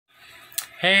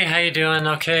Hey, how you doing?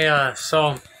 Okay,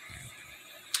 so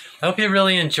I hope you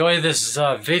really enjoy this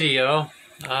video.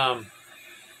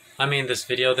 This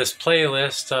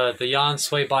playlist, the Yon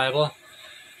Sway Bible.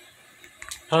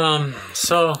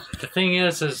 So the thing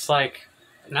is like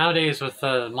nowadays with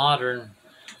modern,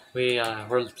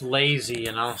 we're lazy,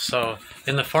 you know. So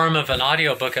in the form of an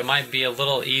audiobook, it might be a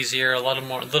little easier, a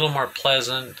little more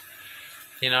pleasant,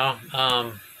 you know.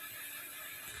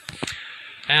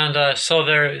 So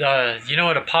there, you know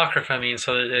what apocrypha means.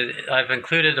 So I've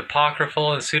included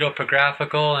apocryphal and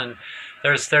pseudepigraphical, and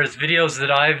there's videos that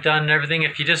I've done and everything.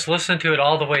 If you just listen to it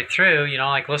all the way through, you know,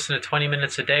 like listen to 20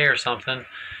 minutes a day or something,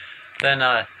 then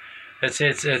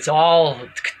it's all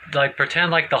like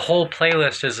pretend like the whole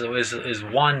playlist is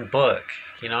one book,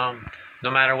 you know. No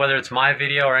matter whether it's my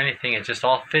video or anything, it just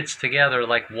all fits together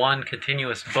like one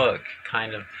continuous book,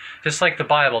 kind of. Just like the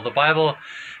Bible. The Bible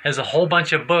has a whole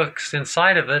bunch of books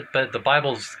inside of it, but the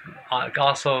Bible's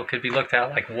also could be looked at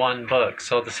like one book.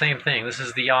 So the same thing. This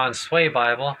is the Yon Sway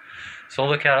Bible. So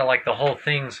look at it like the whole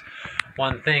thing's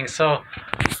one thing. So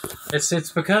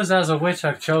it's because as a witch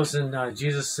I've chosen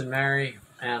Jesus and Mary,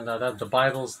 and that the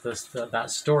Bible's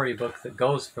that storybook that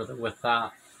goes with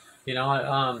that. You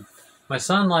know, my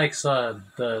son likes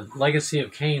the Legacy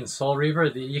of Cain, Soul Reaver.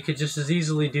 You could just as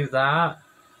easily do that.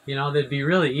 You know, it'd be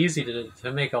really easy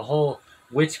to make a whole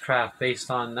witchcraft based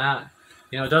on that.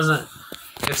 You know,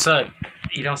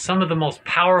 you know, some of the most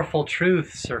powerful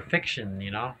truths are fiction,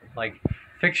 you know. Like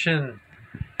fiction,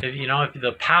 you know, if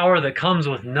the power that comes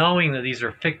with knowing that these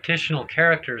are fictional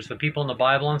characters, the people in the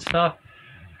Bible and stuff,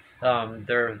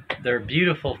 they're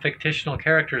beautiful fictional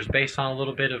characters based on a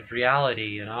little bit of reality,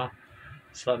 you know.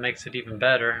 So that makes it even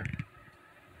better.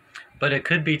 But it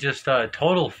could be just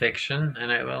total fiction,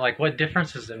 and like, what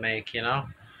difference does it make, you know?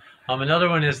 Another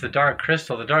one is the Dark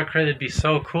Crystal. The Dark Crystal would be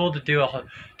so cool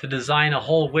to design a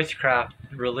whole witchcraft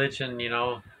religion, you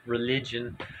know,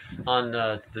 on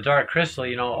the Dark Crystal.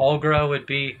 You know, Olgra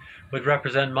would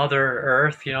represent Mother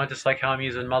Earth, you know, just like how I'm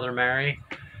using Mother Mary,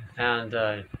 and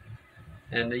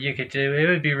you could do it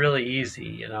would be really easy,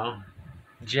 you know.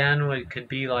 Jen could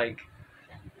be like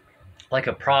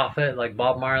a prophet, like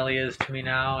Bob Marley is to me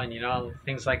now, and you know,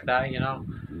 things like that, you know.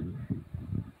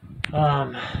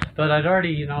 But I'd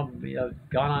already, you know,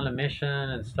 gone on a mission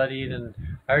and studied, and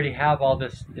I already have all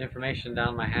this information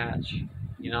down my hatch,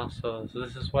 you know. So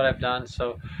this is what I've done.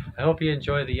 So I hope you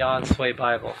enjoy the Yon Sway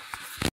Bible.